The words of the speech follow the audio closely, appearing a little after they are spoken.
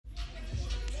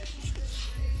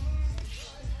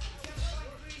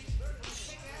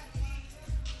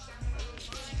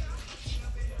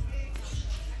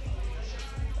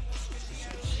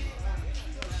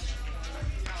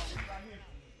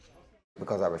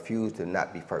because I refuse to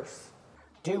not be first.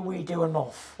 Do we do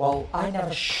enough? Well, I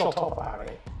never shut up about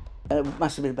it. It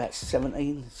must have been about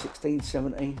 16,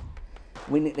 17.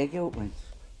 We nicked their guilt rings.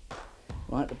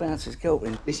 Right, the bouncer's guilt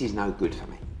ring. This is no good for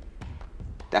me.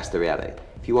 That's the reality.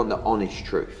 If you want the honest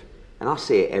truth, and I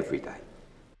see it every day.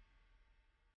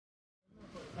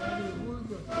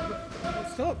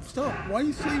 Stop. Why are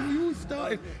you saying we all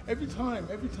started? Every time.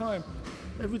 I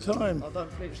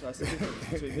don't flinch, that's the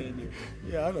difference between me and you.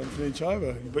 Yeah, I don't flinch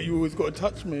either. But you always got to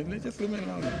touch me. Just leave me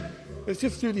alone. Let's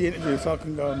just do the interview so I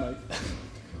can go, mate.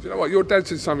 Do you know what? Your dad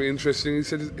said something interesting. He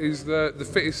said he's the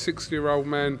fittest 60-year-old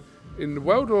man in the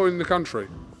world or in the country?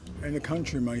 In the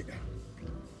country, mate.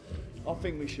 I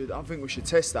think we should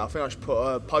test that. I think I should put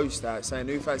a post out saying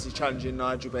who fancies challenging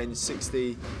Nigel Benn,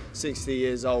 60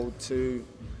 years old, to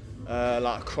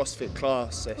like a CrossFit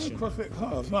class session. CrossFit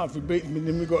class? No, if he beats me,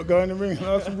 then we've got to go in the ring and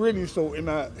I can really sort him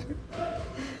out.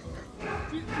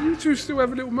 Do you two still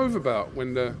have a little move about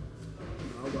when the...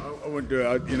 I wouldn't do it,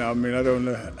 I don't want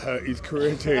to hurt his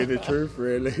career, tell you the truth,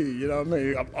 really. You know what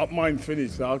I mean? Mine's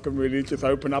finished, so I can really just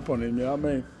open up on him, you know what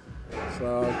I mean?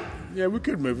 So, yeah, we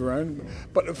could move around.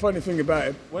 But the funny thing about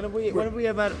it... When have we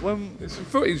ever... There's some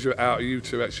footage out of you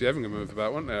two actually having a move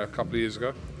about, wasn't there, a couple of years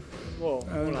ago? Well,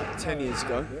 like 10 years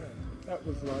ago. Yeah, that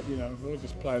was like, we were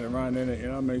just playing around, innit, you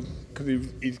know what I mean? Because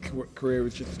his career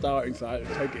was just starting, so I had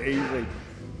to take it easy.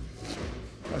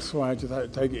 That's why I just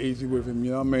had to take it easy with him,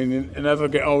 you know what I mean? And as I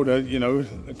get older,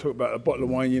 I talk about a bottle of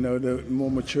wine, the more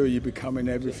mature you become in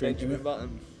everything. Benjamin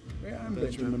Button. Yeah, I'm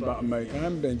Benjamin Button, mate.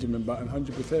 I'm Benjamin Button,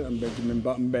 100% I'm Benjamin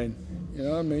Button Ben. You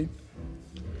know what I mean?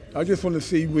 I just want to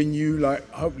see when you, like,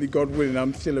 hopefully God willing,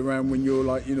 I'm still around when you're,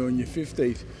 like, in your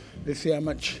 50s. Let's see how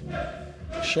much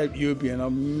shape you'll be in.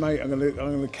 Mate, I'm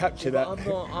gonna capture that.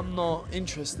 I'm not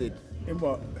interested. In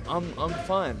what? I'm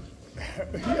fine.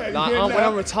 Yeah, when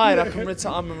I'm retired, I can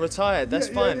retire. I'm retired. That's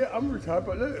fine. Yeah, I'm retired,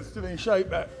 but look, still in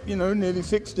shape at nearly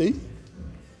 60.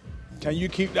 Can you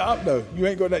keep that up though? You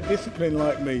ain't got that discipline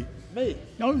like me. Me?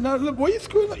 No, look, why are you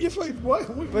screwing up your face? Why?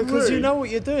 Because you know what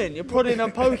you're doing. You're prodding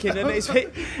and poking, and it's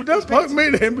hit. Well, don't poke me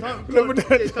then. Don't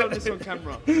this on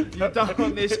camera. You don't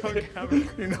want this on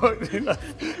camera.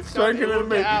 Strangling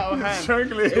me. It will get out of hand.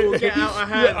 Strangling. It will get out of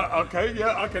hand. Yeah, okay,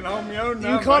 yeah, I can hold my own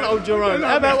now. You can't hold your own.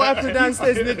 How about what happened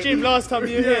downstairs in the gym last time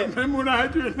you were here? Remember when I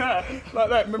had you in that? Like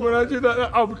that? Remember when I did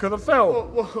that? Oh, because I fell.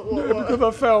 What? Because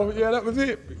I fell. Yeah, that was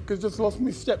it. Because just lost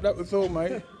my step, that was all,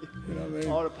 mate. You know what I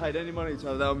mean? I would have paid any money to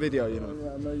have that on video, Yeah,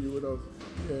 I know you would have.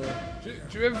 Yeah.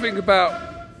 Do you ever think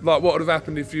about like what would have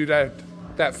happened if you'd had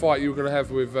that fight you were going to have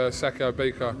with Sacco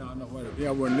Bika? No, I'm not worried. Yeah,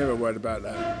 I was never worried about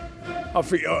that. I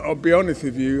think, I'll be honest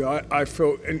with you, I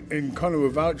felt, and Conor will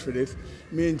vouch for this,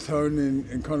 me and Tone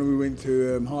and Conor, we went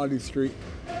to Harley Street,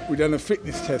 we done a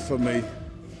fitness test for me,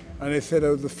 and they said I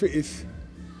was the fittest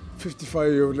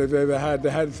 55-year-old they've ever had.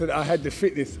 They said I had the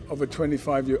fitness of a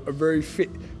 25-year-old, a very fit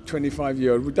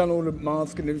 25-year-old. We've done all the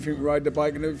masks and everything, ride the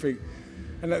bike and everything.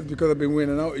 And that's because I've been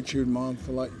wearing an altitude mask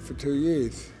for 2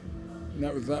 years. And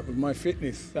that was my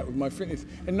fitness. That was my fitness.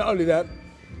 And not only that,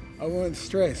 I weren't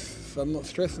stressed, so I'm not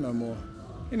stressed no more.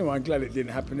 Anyway, I'm glad it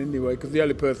didn't happen anyway, because the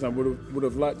only person I would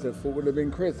have liked to have fought would have been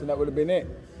Chris, and that would have been it.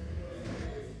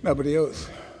 Nobody else.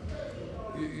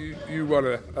 You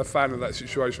weren't a fan of that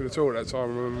situation at all at that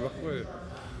time, I remember, were you?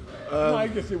 No, I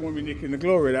just didn't want me nicking the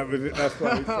glory. That was it. That's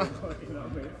what he said. You know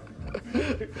what I mean?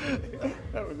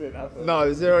 That was it.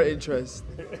 No, zero interest.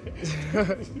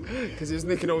 Because he was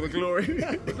nicking all the glory.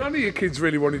 None of your kids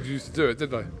really wanted you to do it, did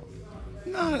they?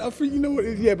 No, I think, you know what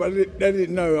it is, yeah, but they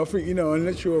didn't know. I think,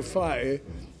 unless you're a fighter,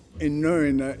 in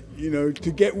knowing that,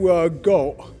 to get where I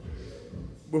got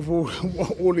with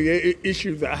all the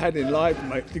issues that I had in life,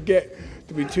 mate, to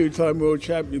be two-time world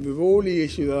champion with all the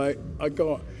issues that I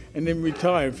got, and then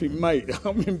retire and think, mate,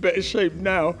 I'm in better shape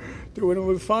now than when I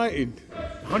was fighting.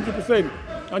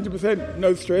 100%.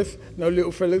 No stress, no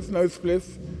little fellas, no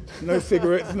spliffs, no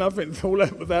cigarettes, nothing. It's all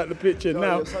that was out of the picture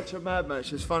now. You're such a madman. It's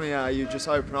just funny how you just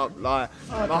open up, like,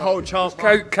 my whole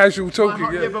childhood. Casual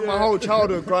talking, yeah, but my whole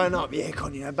childhood growing up, yeah,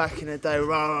 Con, back in the day,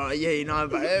 but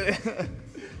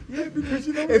Yeah, because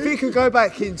if he could go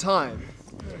back in time,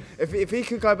 if he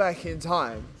could go back in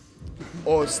time,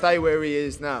 or stay where he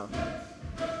is now,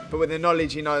 but with the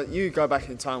knowledge, you go back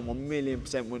in time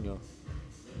 1,000,000%, wouldn't you?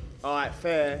 All right,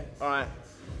 fair. All right.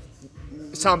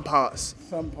 Some parts.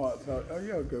 Oh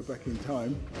yeah, I'll go back in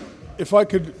time. If I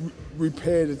could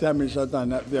repair the damage I've done,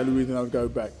 that's the only reason I'll go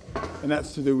back. And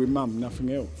that's to do with Mum,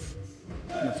 nothing else.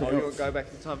 You won't go back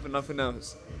in time for nothing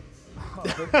else?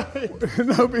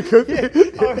 No, because...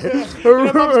 Mum's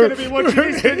going to be watching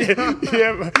this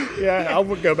video. Yeah, I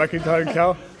wouldn't go back in time,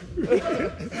 Cal.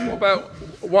 What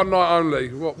One night only.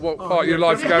 What part of your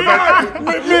life go back?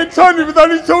 Me and Tony was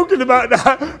only talking about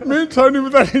that. Me and Tony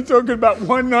was only talking about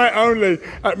one night only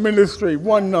at Ministry.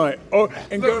 One night.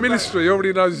 And Look, Ministry,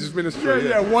 everybody knows his Ministry.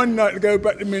 Yeah, one night to go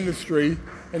back to Ministry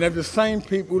and have the same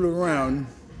people around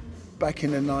back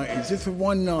in the 90s. Just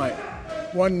one night.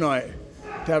 One night.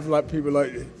 To have like people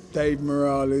like Dave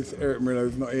Morales, Eric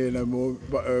Miller's not here no more,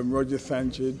 but Roger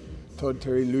Sanchez, Todd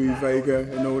Terry, Louis Vega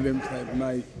and all them type,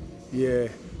 mate. Yeah.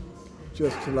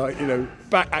 Just to like, you know,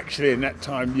 back actually in that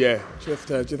time, yeah. Just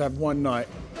have one night.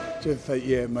 Just say,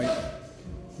 yeah, mate,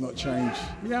 not change.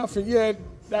 Yeah, I think, yeah,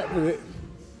 that was it.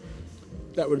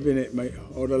 That would have been it, mate.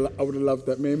 I would have loved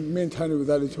that. Me and Tony was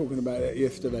only talking about that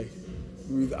yesterday.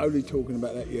 We was only talking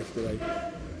about that yesterday.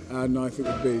 How nice it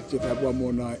would be just have one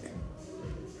more night.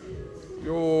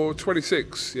 You're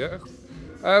 26, yeah?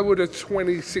 How would a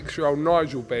 26-year-old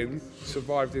Nigel Benn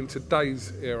survived in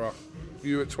today's era?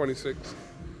 You at 26?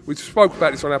 We spoke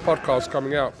about this on our podcast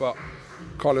coming out, but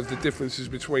kind of the differences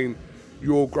between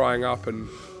your growing up and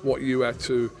what you had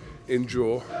to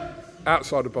endure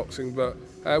outside of boxing, but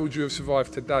how would you have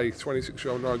survived today,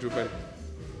 26-year-old Nigel Benn?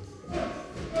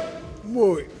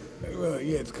 Well,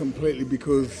 yeah, it's completely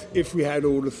because if we had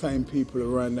all the same people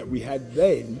around that we had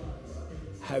then,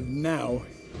 have now,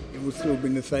 it would still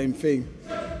been the same thing.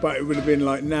 But it would have been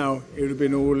like now, it would have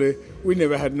been all the, we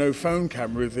never had no phone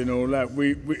cameras and all that.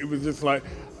 It was just like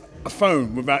a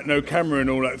phone without no camera and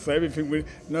all that. So everything with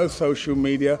no social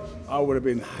media, I would have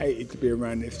been hated to be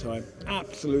around this time.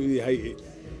 Absolutely hated.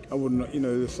 I wouldn't, you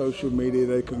know, the social media,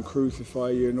 they can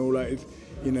crucify you and all that. Is,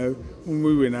 you know, when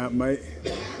we went out, mate,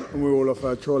 and we were all off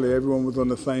our trolley, everyone was on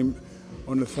the same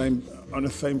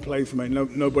place, mate.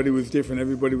 Nobody was different.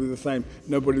 Everybody was the same.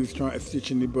 Nobody was trying to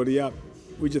stitch anybody up.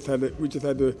 We just had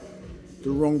the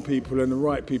wrong people and the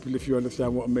right people, if you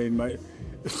understand what I mean, mate.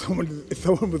 If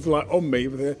someone was like on me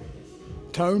with a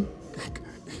tone,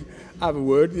 have a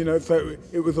word, you know. So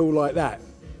it was all like that,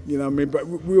 you know what I mean. But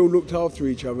we all looked after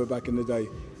each other back in the day.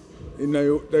 You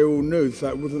know, they all knew. So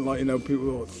it wasn't like, you know, people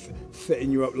were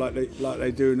setting you up like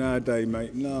they do nowadays,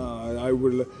 mate. No,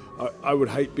 I would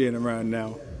hate being around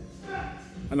now.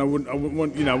 And I wouldn't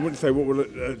want, you know, I wouldn't say what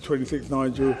would 26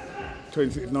 Nigel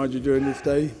doing this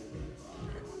day.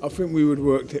 I think we would have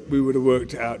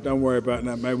worked it out. Don't worry about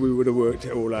that, man. We would have worked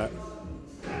it all out.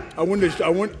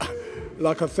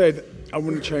 Like I said, I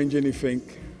wouldn't change anything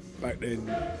back then,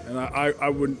 and I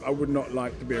would not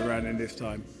like to be around in this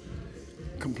time.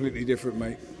 Completely different,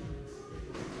 mate.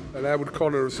 And how would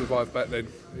Conor have survived back then,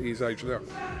 at his age now?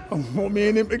 Oh, me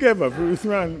and him together, if we was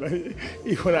around, mate. He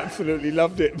would have absolutely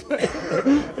loved it, mate.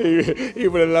 He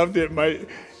would have loved it, mate.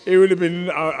 He would have been,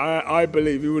 I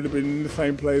believe, he would have been in the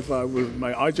same place I was,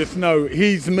 mate. I just know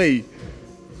he's me.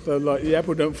 So, like, the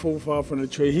apple don't fall far from the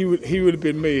tree. He would have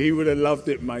been me. He would have loved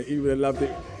it, mate. He would have loved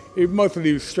it. He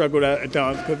mostly struggled out to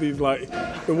dance because he's like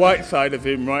the white side of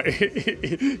him, right?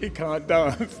 He can't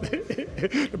dance.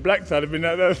 The black side of him,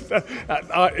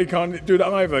 he can't do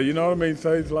that either. You know what I mean?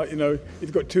 So he's like, you know,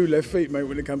 he's got two left feet, mate,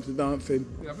 when it comes to dancing.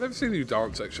 Yeah, I've never seen you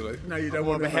dance actually. No, you don't.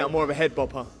 I'm more of a head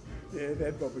bopper. Yeah, the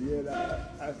head bopper. Yeah,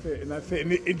 that's it. And that's it.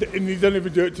 And he don't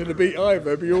even do it to the beat either.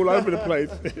 He'll be all over the place.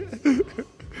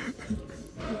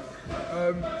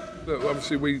 Look,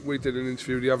 obviously we did an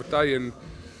interview the other day, and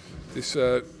this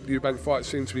Eubank fight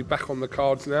seems to be back on the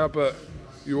cards now, but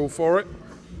you all for it?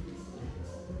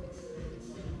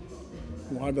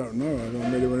 Well, I don't know. I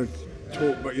don't really want to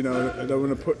talk, but, you know, I don't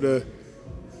want to put the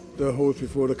horse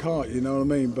before the cart, you know what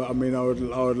I mean? But, I mean, I would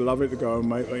love it to go on,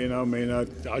 mate, but, you know what I mean?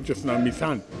 I just know my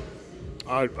son.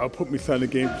 I'll put my son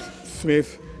against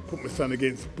Smith, put my son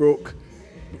against Brooke,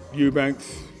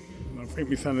 Eubanks. I think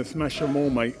my son will smash them all,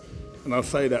 mate. And I'll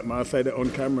say that, mate. I'll say that on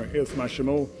camera. He'll smash them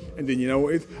all. And then you know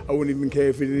what it is? I wouldn't even care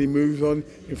if he did any moves on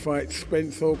in fight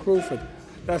Spence or Crawford.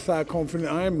 That's how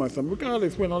confident I am, my son.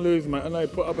 Regardless, when I lose, mate, I know he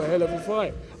put up a hell of a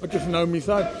fight. I just know my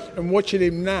son. And watching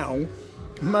him now,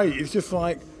 mate, it's just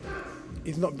like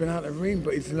he's not been out the ring,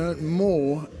 but he's learnt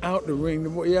more out the ring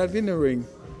than what he has in the ring.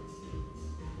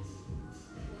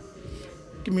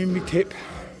 Give me my tip.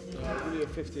 I'll give you a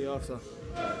 50 after.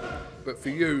 But for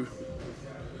you,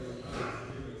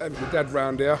 having your dad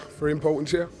round here for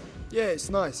importance here? Yeah, it's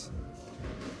nice.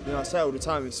 You know, I say all the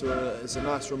time, it's a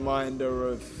nice reminder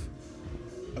of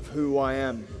who I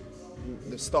am,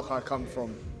 the stock I come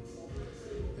from.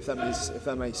 If that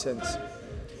makes sense.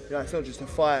 You know, it's not just a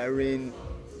fighter in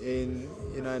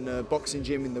a boxing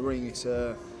gym in the ring. It's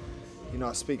you know,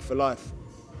 I speak for life.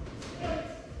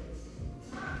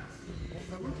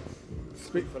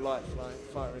 Speak for life, like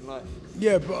fighter in life.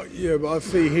 Yeah, but I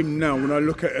see him now. When I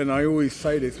look at, and I always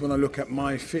say this, when I look at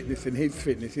my fitness and his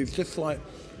fitness, it's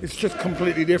just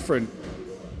completely different.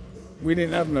 we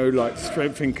didn't have no like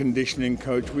strength and conditioning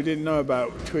coach. We didn't know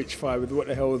about Twitch fibers. What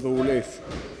the hell was all this?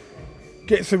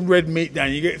 Get some red meat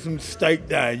down. You get some steak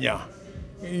down, yeah.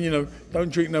 You know,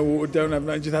 don't drink no water. Don't have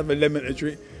nothing. Just have a lemon to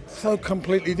drink. So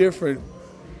completely different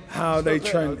how they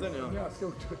train. Yeah, I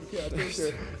still do. Yeah, I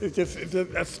do. It's just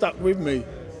that's stuck with me.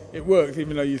 It works,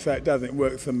 even though you say it doesn't. It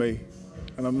works for me,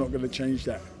 and I'm not going to change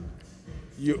that.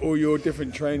 All your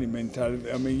different training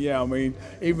mentality. I mean,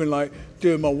 even like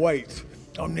doing my weights.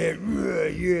 I'm there,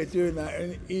 yeah, doing that,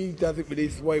 and he does it with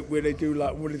his weight where they do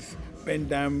like all this bend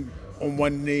down on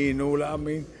one knee and all that. I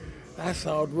mean, that's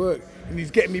hard work, and he's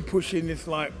getting me pushing this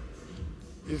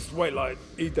weight like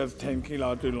he does 10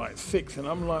 kilo, I do like 6, and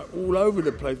I'm like all over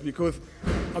the place because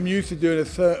I'm used to doing a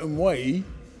certain way,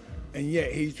 and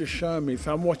yet he's just showing me.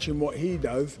 So I'm watching what he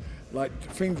does, like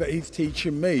things that he's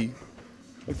teaching me.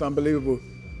 It's unbelievable.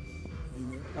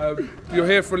 You're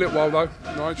here for a little while though,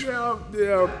 Nigel?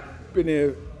 Yeah. I've been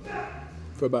here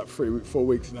for about 4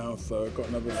 weeks now, so I've got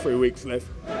another 3 weeks left.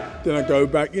 Then I go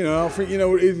back. You know, I think, you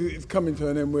know, it's coming to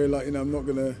an end where, like, you know, I'm not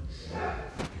going to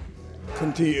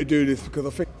continue to do this because I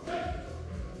think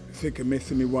I'm sick of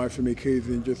missing my wife and my kids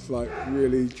and just, like,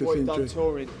 really just what you done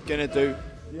touring, gonna do?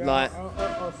 Yeah, like,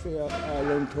 I see how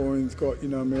long touring's got, you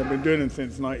know, I mean, I've been doing it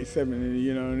since 97,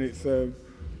 you know, and it's, to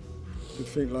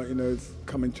think, like, you know, it's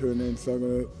coming to an end, so I'm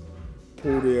going to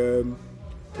pull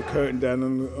the curtain down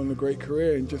on a great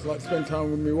career and just like spend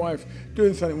time with my wife,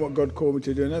 doing something what God called me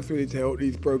to do, and that's really to help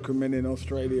these broken men in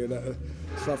Australia that are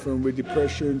suffering with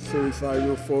depression,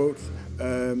 suicidal thoughts,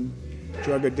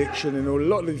 drug addiction, and a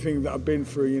lot of the things that I've been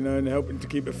through, you know, and helping to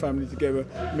keep a family together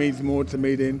means more to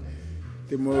me than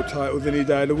world titles any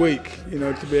day of the week. You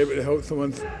know, to be able to help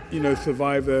someone, you know,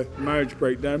 survive a marriage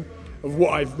breakdown of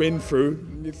what I've been through,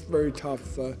 it's very tough.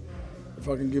 So if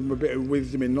I can give them a bit of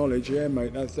wisdom and knowledge, yeah,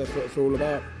 mate, that's what it's all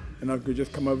about. And I could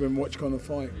just come over and watch Conor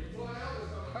fight.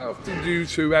 How often do you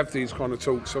two have these kind of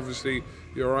talks? Obviously,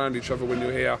 you're around each other when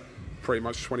you're here, pretty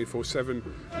much 24/7,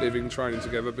 living, training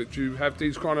together. But do you have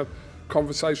these kind of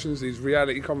conversations, these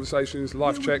reality conversations,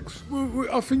 life checks?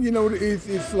 I think, you know what it is?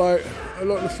 It's like a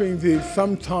lot of the things is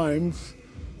sometimes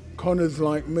Conor's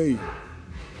like me.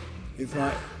 It's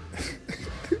like.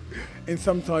 And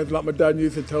sometimes, like my dad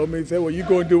used to tell me, he said, well, you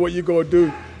go and do what you got to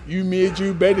do. You made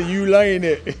you better, you laying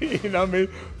it. You know what I mean?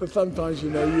 But sometimes, you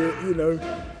know,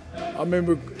 I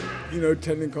remember, you know,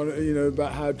 telling Conor, you know,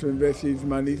 about how to invest his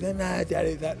money. He said, nah,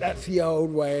 Daddy, that's the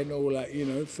old way and all that, you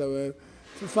know. So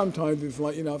sometimes it's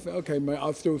like, you know, I think, okay, mate,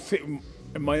 I'll still sit in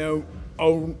my own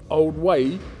old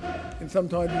way. And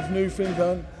sometimes these new things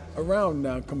aren't around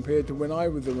now compared to when I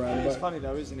was around. It's funny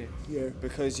though, isn't it? Yeah.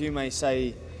 Because you may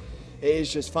say, it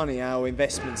is just funny how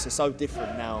investments are so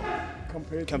different now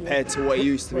compared to what it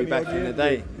used to be back in the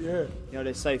day. Yeah. You know,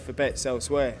 they're safer bets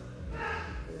elsewhere.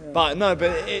 Yeah. But no,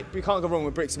 we can't go wrong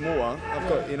with bricks and mortar.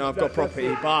 I've got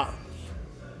property, but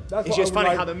it's just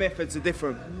funny how the methods are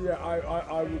different. Yeah,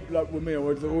 I would, like with me, I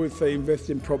would always say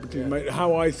invest in properties, mate.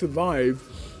 How I survive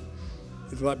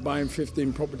is like buying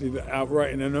 15 properties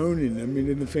outright and owning them. I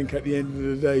mean, I think at the end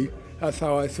of the day, that's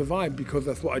how I survived, because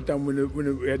that's what I'd done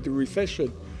when we had the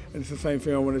recession. And it's the same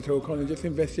thing I want to tell Conor, just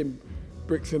invest in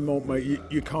bricks and malt, mate.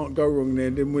 You can't go wrong there.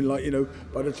 And then when, like, you know,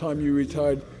 by the time you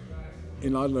retired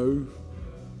in, I don't know,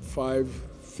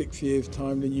 5-6 years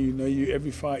time, then you know,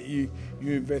 every fight you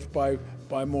invest, buy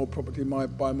more property,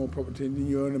 buy more property, and then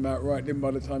you earn them outright. Then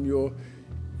by the time you're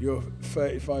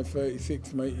 35,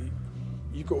 36, mate,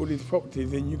 you got all these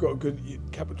properties and you got a good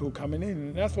capital coming in.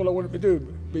 And that's all I wanted to do,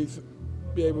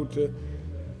 be able to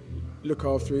look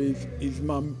after his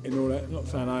mum and all that. Not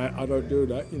saying I don't do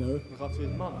that, you know. Look after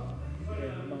his mum? Yeah,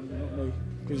 mum, not me.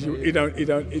 Because he don't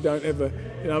ever,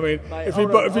 you know what I mean? Mate, if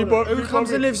he bought, who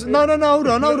comes and lives? No, hold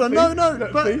on. No.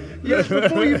 But yeah,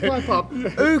 before you pipe up,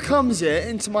 who comes here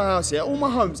into my house here? All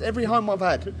my homes, every home I've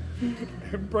had,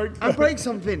 and break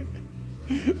something.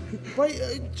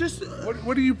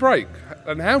 What do you break,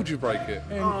 and how do you break it?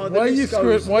 Oh, why are you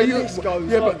screwing? Why you?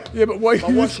 Yeah, but why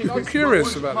are you? I'm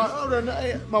curious about this. Hold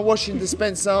on, my washing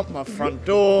dispenser, my front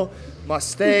door, my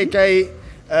stairgate.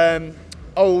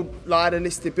 Old, like, I had a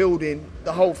listed building,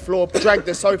 the whole floor, dragged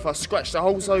the sofa, scratched the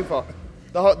whole sofa,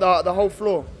 the whole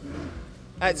floor.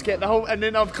 I had to get the whole, and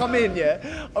then I've come in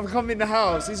the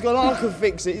house, he's gone, I can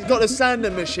fix it. He's got a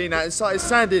sanding machine out and started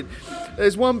sanding.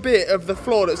 There's one bit of the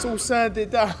floor that's all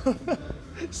sanded down.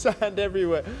 Sand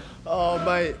everywhere. Oh,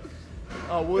 mate.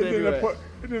 Oh, wood everywhere.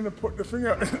 And then I put the thing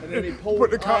out. And then he pulled,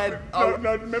 put the car,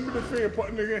 no, remember the thing I put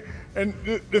in the, and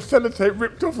the sellotape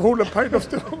ripped off all the paint off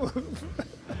the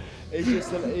It's just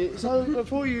so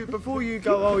before you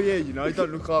go, oh yeah, you know,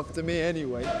 don't look after me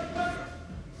anyway.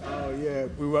 Oh yeah,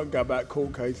 we won't go back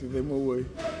court cases then, will we?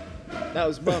 That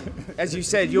was mum. As you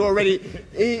said, you already,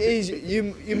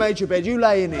 you made your bed, you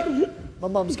lay in it. My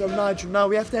mum's going, Nigel, no,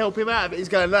 we have to help him out of it. He's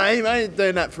going, no, I ain't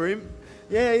doing that for him.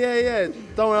 Yeah.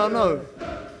 Don't worry, I know.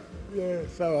 Yeah,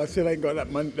 so I still ain't got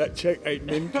that money, that check ain't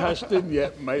been cashed in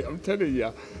yet, mate, I'm telling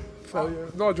you. So,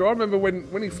 Nigel, I remember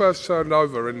when he first turned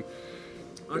over and...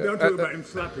 I'm not talking about him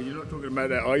slapping, you're not talking about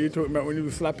that, are you talking about when he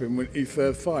was slapping, when his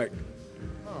first fight?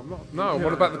 No, I'm not. No,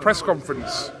 what about the press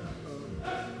conference?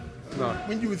 No.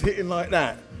 When you was hitting like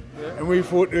that, and we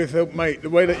thought to ourselves, mate, the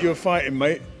way that you're fighting,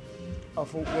 mate, I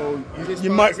thought, well, is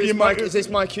this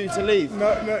my cue to leave? No,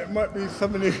 it might be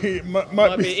somebody, it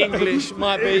Might be English,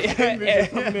 might be...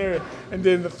 And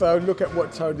then so look at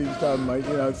what Tony's done, mate,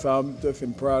 you know, so I'm just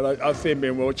proud. I see him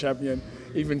being world champion,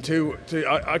 even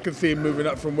I can see him moving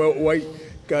up from welterweight,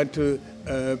 going to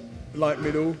light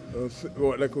middle, or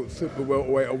what they call super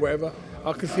welterweight or whatever.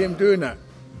 I can see him doing that,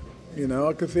 you know,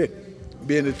 I can see it.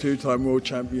 Being a two-time world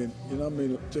champion, you know what I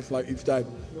mean, just like his dad.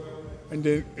 And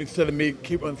then instead of me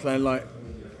keep on saying like,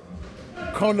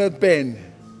 Conor Benn,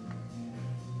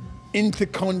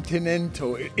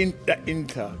 intercontinental,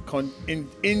 intercontinental.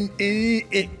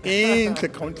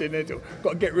 Got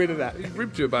to get rid of that. He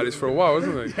ribbed you about this for a while,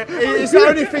 hasn't he? It's the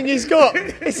only thing he's got.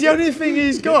 It's the only thing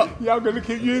he's got. Yeah, I'm going to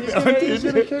keep using it. He's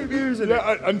going to keep using it.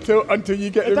 Until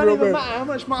you get the real. It doesn't even matter how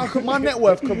much my net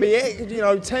worth could be,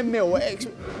 10 mil.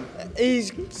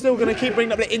 He's still going to keep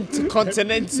bringing up the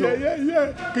intercontinental.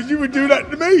 Yeah. Because you would do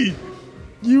that to me.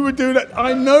 You would do that.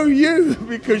 I know you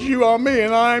because you are me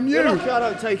and I am you. You're lucky I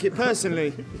don't take it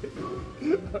personally.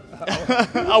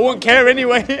 I won't care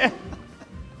anyway.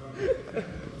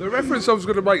 The reference I was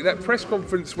going to make, that press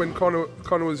conference when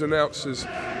Conor was announced as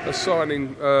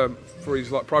signing for his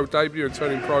pro debut and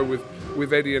turning pro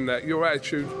with Eddie and that, your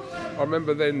attitude, I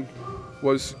remember then,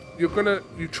 was you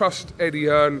trust Eddie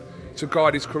Hearn to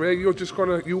guide his career.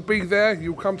 You'll be there,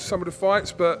 you'll come to some of the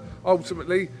fights, but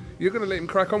ultimately you're going to let him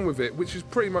crack on with it, which is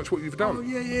pretty much what you've done. Oh,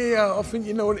 yeah. I think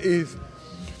you know what it is.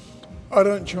 I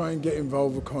don't try and get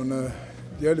involved with Conor.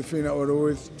 The only thing I would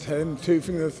always tell him, two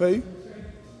things I say: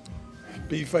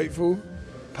 be faithful,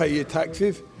 pay your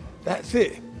taxes. That's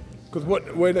it. Because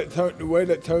the way that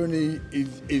Tony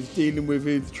is dealing with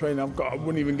his training, I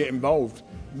wouldn't even get involved.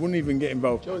 You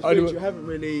haven't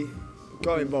really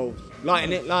got involved. Like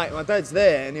my dad's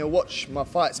there and he'll watch my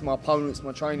fights, my opponents,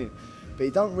 my training. But he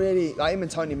don't really, like him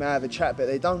and Tony may have a chat, but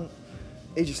he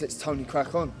just lets Tony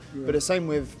crack on. Yeah. But the same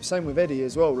with Eddie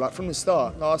as well. Like from the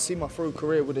start, I see my through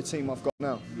career with the team I've got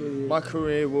now. Yeah. My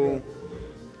career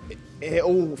it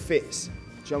all fits. Do you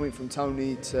know what I mean? From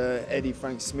Tony to Eddie,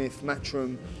 Frank Smith,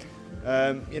 Matchroom.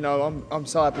 I'm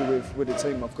so happy with the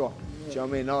team I've got. Do you know what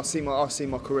I mean? I'll see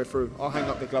my career through. I'll hang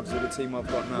up the gloves with the team I've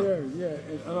got now. Yeah,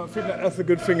 and I think that's a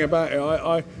good thing about it.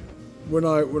 When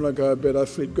I go to bed, I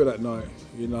sleep good at night.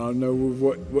 You know, I know with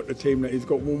what the team that he's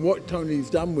got. Well, what Tony's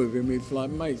done with him is like,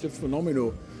 mate, just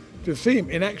phenomenal. To see him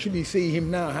and actually see him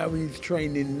now, how he's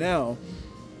training now,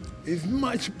 is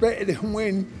much better than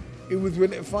when he was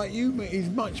ready to fight you, mate. He's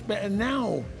much better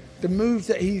now. The moves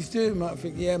that he's doing, I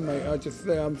think, yeah, mate,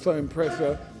 I'm so impressed.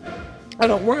 I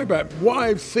don't worry about it. What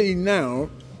I've seen now,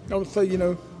 I would say,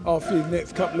 after his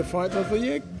next couple of fights, I'll say,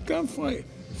 yeah, go and fight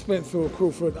Spencer or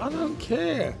Crawford. I don't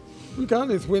care.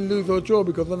 Regardless, win, lose or draw,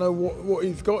 because I know what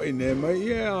he's got in there, mate.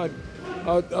 Yeah,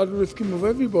 I'd risk him with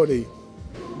everybody.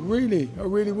 Really, I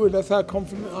really would. That's how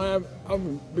confident I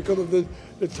am because of the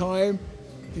time,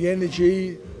 the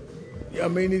energy. I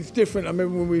mean, it's different. I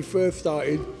remember when we first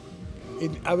started,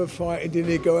 he'd have a fight and then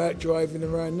he'd go out driving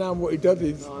around. Now what he does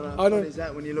is... I don't... Is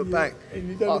that when you look back?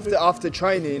 After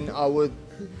training, I would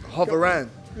hover around.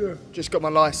 Yeah. Just got my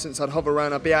licence, I'd hover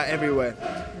around, I'd be out everywhere.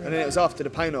 And then it was after the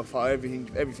pain-off fight,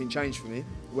 everything changed for me,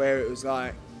 where it was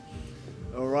like,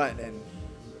 all right then.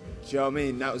 Do you know what I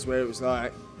mean? That was where it was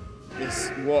like,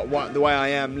 the way I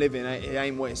am living, it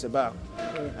ain't what it's about.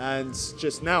 Yeah. And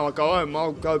just now, I go home,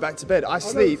 I'll go back to bed. I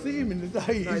sleep. I don't see him in the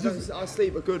day. No, I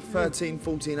sleep a good 13,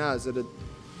 14 hours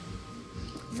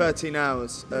 13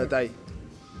 hours a day.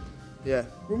 Yeah.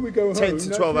 When we go home, 10 to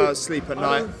 12 hours sleep at night.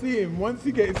 I don't see him. Once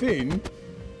he gets in,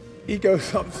 he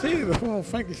goes upstairs. Oh,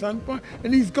 thank you, son. Bye.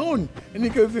 And he's gone. And he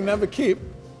goes in and have a kip.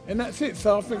 And that's it.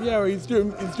 So I think, yeah, he's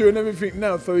doing everything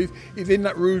now. So he's in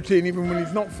that routine, even when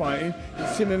he's not fighting. He's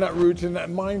still in that routine, that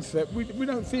mindset. We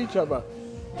don't see each other.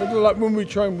 It's like when we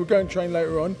train, we're going to train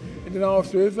later on, and then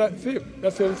afterwards, that's it.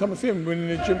 That's the only time I see him. We're in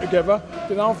the gym together.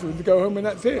 Then afterwards, we go home, and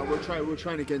that's it. We'll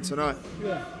train again tonight.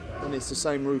 Yeah. And it's the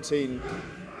same routine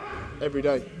every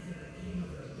day.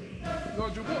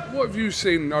 Nigel, what have you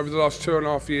seen over the last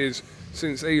 2.5 years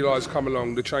since Eli's come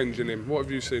along, the change in him? What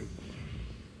have you seen?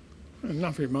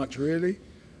 Nothing much, really.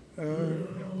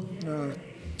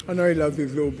 I know he loves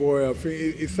his little boy. I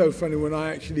think it's so funny when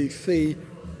I actually see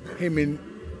him in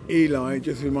Eli. It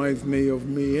just reminds me of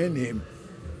me and him,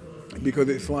 because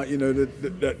it's like, you know,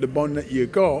 the bond that you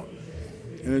got,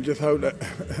 and I just hope that.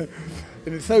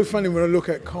 And it's so funny when I look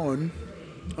at Con,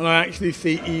 and I actually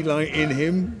see Eli in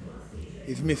him.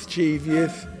 He's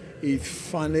mischievous. He's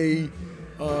funny.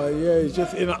 Yeah, he's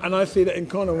just. And I see that in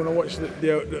Conor when I watch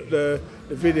the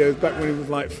videos back when he was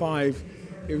like 5.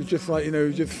 It was just like, you know, it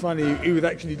was just funny. He was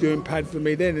actually doing pads for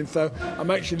me then, and so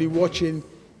I'm actually watching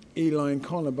Eli and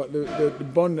Conor, but the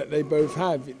bond that they both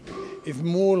have is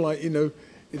more like, you know,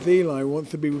 it's Eli wants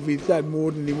to be with his dad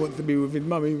more than he wants to be with his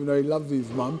mum, even though he loves his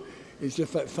mum. It's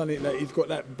just that something that he's got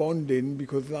that bonding,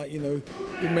 because, like, you know,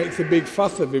 he makes a big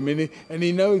fuss of him, and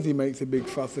he knows he makes a big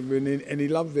fuss of him, and he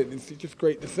loves it. It's just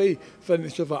great to see. So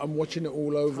it's just like I'm watching it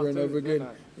all over and over again.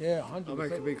 Yeah, 100%. I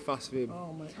make a big fuss of him.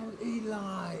 Oh, mate. Oh,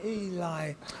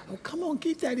 Eli. Oh, come on,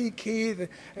 give daddy kid.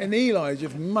 And Eli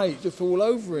just, mate, just all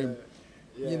over him.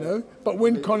 Yeah. You know? But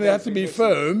when Conor has to be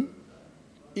firm,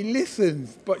 he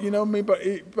listens. But, you know what I mean? But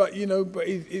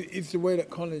it's the way that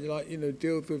Conor, like, you know,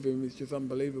 deals with him. It's just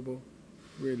unbelievable,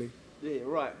 really. Yeah,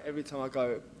 right. Every time I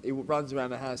go, he runs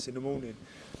around the house in the morning.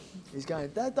 He's going,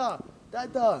 Dada,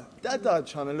 Dada, Dada,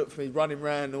 trying to look for me, running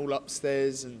around all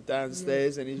upstairs and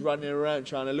downstairs, and he's running around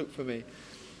trying to look for me.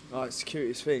 Oh, it's the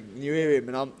cutest thing. And you hear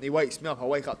him, and he wakes me up. I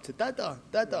wake up to Dada,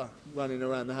 Dada, running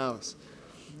around the house.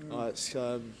 Oh, it's,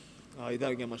 you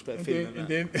don't get much better feeling than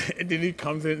that. And then he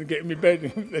comes in and gets me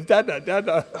bed. Dada,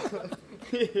 Dada.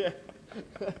 Yeah.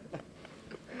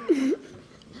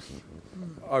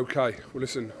 Okay, well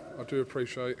listen, I do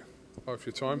appreciate both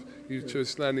your time. You two are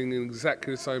standing in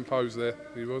exactly the same pose there,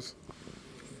 he was.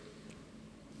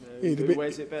 Who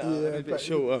wears it better? Yeah, a bit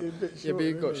shorter. Yeah, but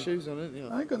you've got shoes on, haven't you?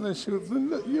 I ain't got no shoes on.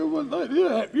 Look,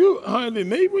 you're higher than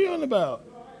me. What are you on about?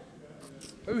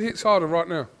 Who hits harder right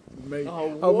now? Me.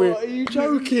 Oh, what? Are you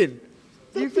joking?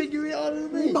 You think you hit harder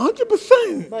than me?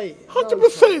 100%. Mate,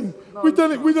 100%. We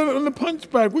done it on the punch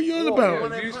bag. What are you on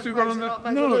about? Have you still got on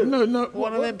the... No.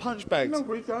 One of them punch bags? No,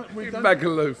 we done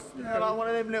Magaloof. Yeah, like one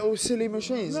of them little silly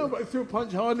machines. No, but I still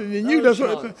punch harder than you. That's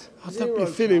what I don't be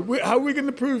silly. How are we going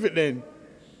to prove it then?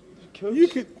 You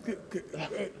could.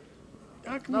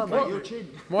 How can no, we mate, your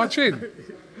chin. My chin?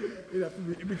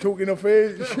 You'd be talking off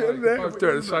here. Both do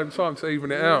it at the same time to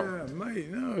even it out. Yeah, mate.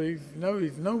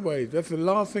 He's no way. That's the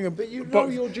last thing. But you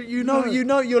know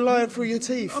you're lying through your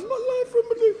teeth. I'm not lying through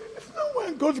my teeth. There's no way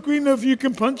in God's green earth you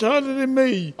can punch harder than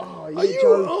me. Oh, are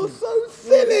you all so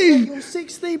silly? You're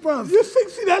 60, bruv. You're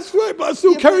 60, that's right, but I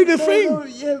still carry the thing.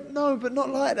 No, but not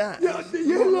like that. Yeah,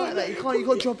 not like that. You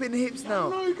got to drop it in the hips now.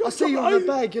 No, I see you on the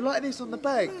bag. You're like this on the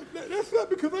bag. That's right,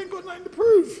 because I ain't got nothing to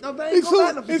prove. No, but I ain't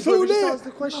got nothing to prove. Just ask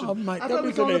the question. Oh, mate, how about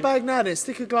we go on the bag now then,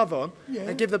 stick a glove on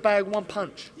and give the bag one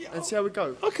punch and see how we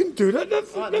go. I can do that.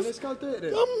 Alright, then let's go do it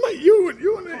then. Oh, mate, you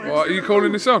want it. What, are you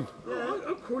calling this on? Yeah,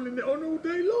 I'm calling it on all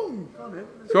day long.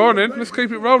 Go on then, let's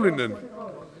keep it rolling then.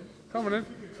 Come on then.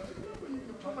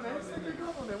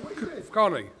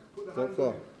 Carney. What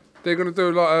for? They're going to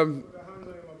do like,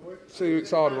 see who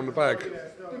it's harder on the bag.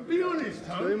 Be honest,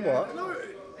 Tom. Doing what? No,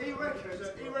 he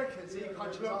reckons he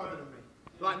punches harder than me.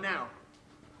 Like now.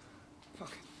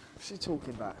 Fucking, what's he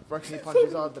talking about? Reckon he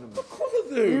punches harder than me. Of course I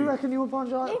do. You reckon he will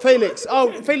punch harder? Felix.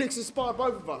 Oh, Felix inspired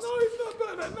both of us. No, it's not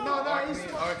about that. No, he's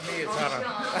I reckon he is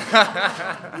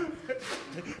harder.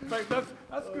 Mate,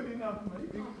 that's good enough,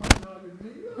 mate.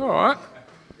 Alright.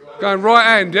 Going right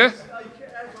hand, yeah?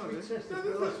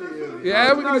 Yeah,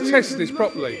 how are we going to test this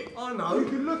properly? I know. You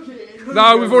can look at it.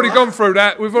 No, we've already gone through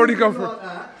that. We've already gone through.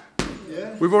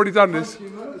 We've already done this.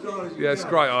 Yeah, it's a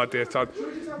great idea, Todd.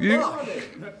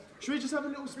 Should we just have a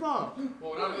little spar?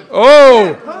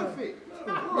 Oh! Perfect.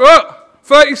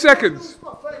 30 seconds.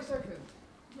 30 seconds.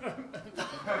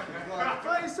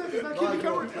 30 seconds. Now keep it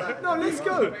going. No, let's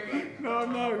go.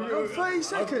 No. 30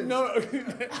 seconds. No.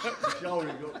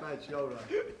 Shoulder, you got bad shoulder.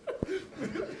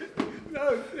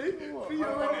 No, see? No,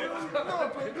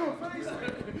 30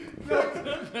 seconds.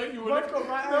 No, you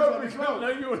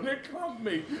want to clump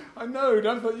me. I know,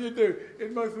 that's what you do.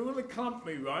 It's most you want to clump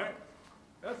me, right?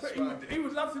 That's what, he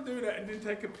would love to do that and then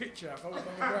take a picture if I was on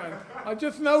the ground. I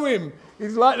just know him.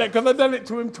 He's like that because I've done it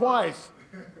to him twice.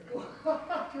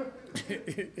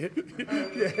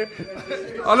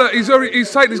 Oh look,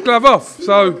 he's taken his glove off,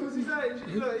 so... He's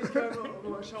going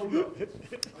on my shoulder.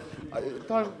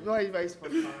 Don't waste my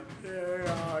time.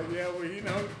 Yeah, well, you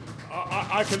know,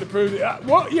 I can prove it.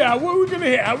 What? Yeah, what are we going to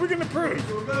hit? How are we going to prove?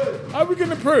 How are we going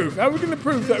to prove? How are we going to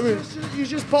prove that we... You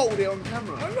just bottled it on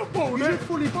camera. I'm not bottled You it. just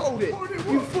fully bottled it.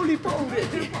 You fully bottled it.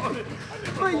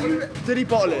 It. Did he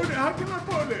bottle it? How can I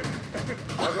bottle it?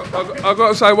 I've got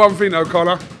to say one thing though,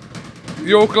 Conor.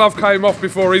 Your glove came off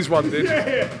before his one did.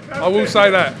 Yeah. I will say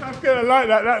that. That's good. I like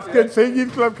that. That's good. See,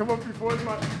 his glove come off before his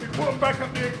man. He put him back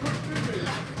up there quick, didn't he?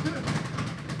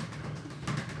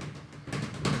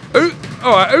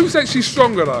 All right, who's actually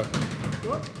stronger though?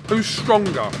 What? Who's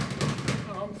stronger?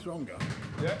 Oh, I'm stronger.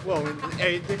 Well, in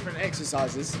different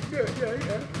exercises. Yeah.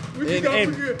 We In-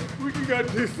 can go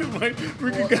and do some, mate.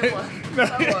 We can go.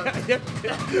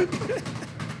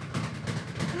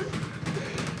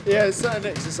 Yeah, certain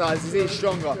exercises he's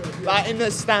stronger. Like in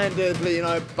the standard, you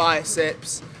know,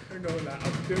 biceps,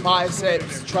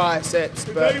 triceps,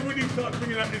 But but... they really start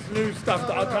bringing up this new stuff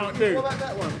that I can't do. What about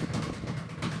that one?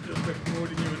 Just a bit more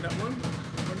than you in that one.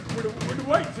 With the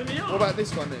weights in the arm. What about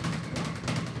this one then?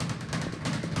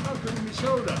 I'm putting my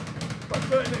shoulder. But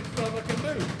certain exercise I can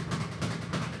do.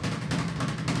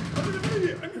 I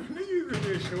never knew you were going to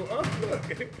be a short arm. Look.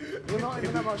 You're not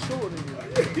even that much shorter than you.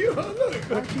 You are, look.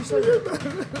 How can you say that?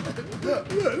 Look.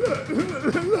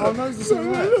 Our nose is the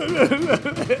same way.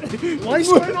 Why are you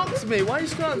squaring up to me? Why are you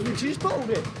squaring up to me? You just bottled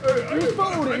it. You just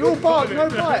bottled it. You're bark, no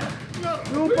bite.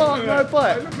 You're bark, no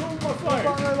bite. Look at all my fights.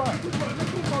 Bark, no bite. Look at all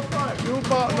my fights. You're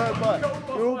bark, no bite.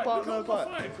 You're all Look bark, at no all my bite.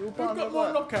 fights. You're Who's bark, no got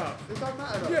more bite. knockouts? It doesn't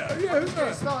matter though. Yeah, who's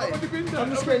that? Started. I've only been down. I'm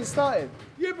just getting started.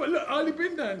 Yeah, but look, I only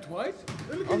been down twice.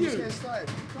 Look at I'm just you. getting started.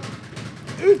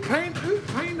 Who's pain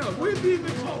though? We're being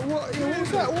the top. What was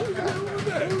that? What was that? What was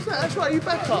that? What was that? That's right, you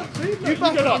back up. You You back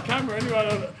got it on up. camera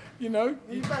anyway, you know.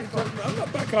 You back up. I'm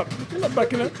not back up. I'm not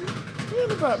backing up. You're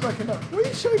not about backing up. What are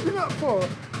you shaping up for?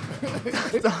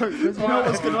 Because you know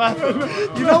what's going to happen.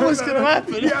 You know what's going to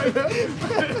happen.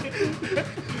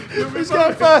 Who's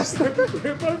going first?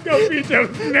 We're both going for each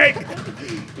other's neck.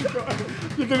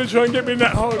 You're going to try and get me in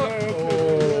that hole.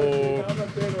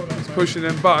 He's pushing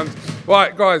them buttons.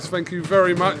 Right, guys, thank you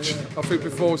very much. I think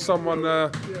before someone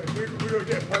We've got to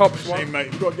get a punch cops machine, one.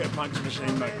 mate. We've got to get a punch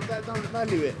machine, mate. That don't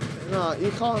value it. No,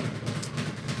 you can't.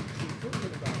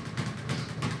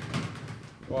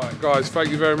 Right, guys, thank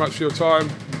you very much for your time.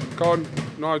 Con,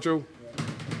 Nigel,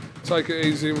 take it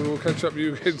easy and we'll catch up with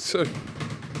you again soon.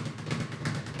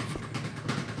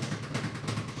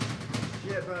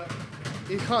 Yeah, but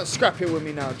you can't scrap it with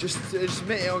me now. Just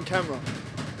admit it on camera.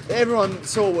 Everyone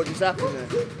saw what just happened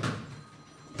there.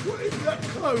 What is that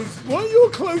clothes? Why are your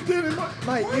clothes doing in my...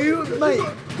 Mate,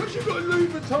 Because you've got a Louis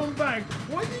Vuitton bag.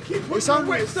 Why do you keep putting your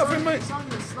wet stuff in, mate? It's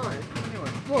only a slide. Anyway.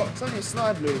 What? It's only a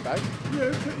slide Louis bag. Yeah,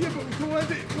 but why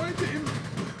is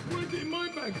it in my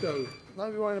bag though?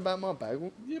 Don't be worrying about my bag.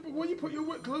 Yeah, but when you put your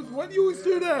wet clothes, why do you always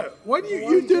do that? Why do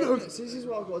you do it? This is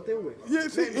what I've got to deal with. Yeah,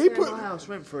 see, Let him he stay put- in my house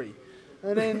rent free,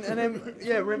 and then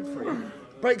rent free.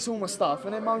 Breaks all my stuff,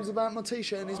 and then moans about my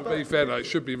t-shirt and his To be bag. fair though, it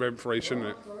should be rent free, shouldn't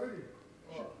it?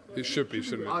 It should be,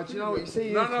 shouldn't it? Oh, do you know what you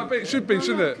see? No, but it should be,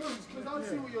 shouldn't it? Because I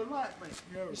see what you're like, mate.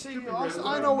 You see,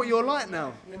 I know what you're like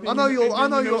now. I know you're.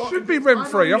 It should be rent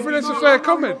free. I think that's a fair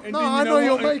comment. And No, then I know what?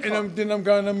 your And makeup. then I'm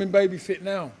going home and babysit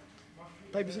now.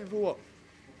 Babysitting for what?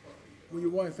 Well,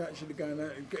 your wife's actually going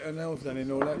out and get her nails done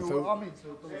and all that. So I'm into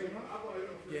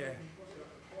yeah.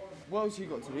 What else you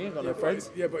got to do? You ain't got no friends.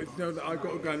 Yeah, but it's, that I've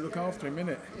got to go and look after him,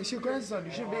 innit? It's your grandson.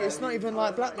 You shouldn't be. It's not even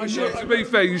like black. You To should, be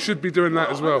fair, you should be doing that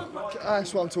as well.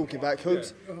 that's what I'm talking about,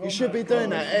 Coogs. You should be doing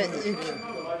that.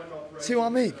 See what I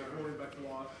mean?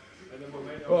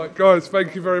 Right, guys,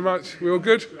 thank you very much. We all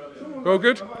good? We all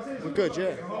good? We're good,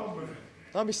 yeah.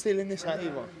 Don't be stealing this hat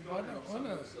either. I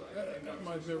know. That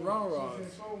reminds me of rah-rahs.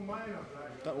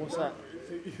 What's that?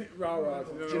 Rah-rahs.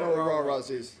 Do you know what rah-rahs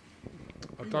is?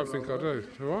 I don't think I do.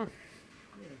 Do I?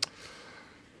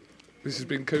 This has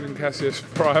been KUGAN CASSIUS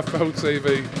for IFL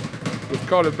TV with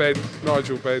Conor Benn,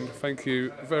 Nigel Benn. Thank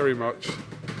you very much.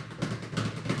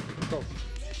 Cool.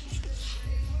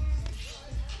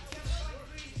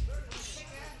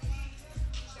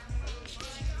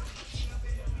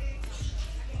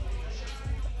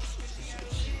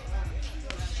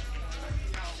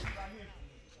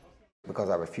 Because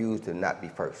I refuse to not be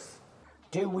first.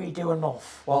 Do we do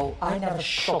enough? Well, I never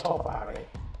shut up about it.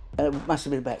 It must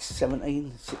have been about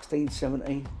 16,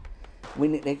 17. We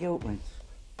nicked their guilt rings.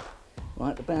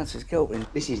 Right, the bouncers' guilt rings.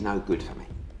 This is no good for me.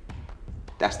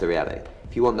 That's the reality.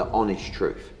 If you want the honest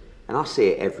truth, and I see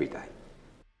it every day,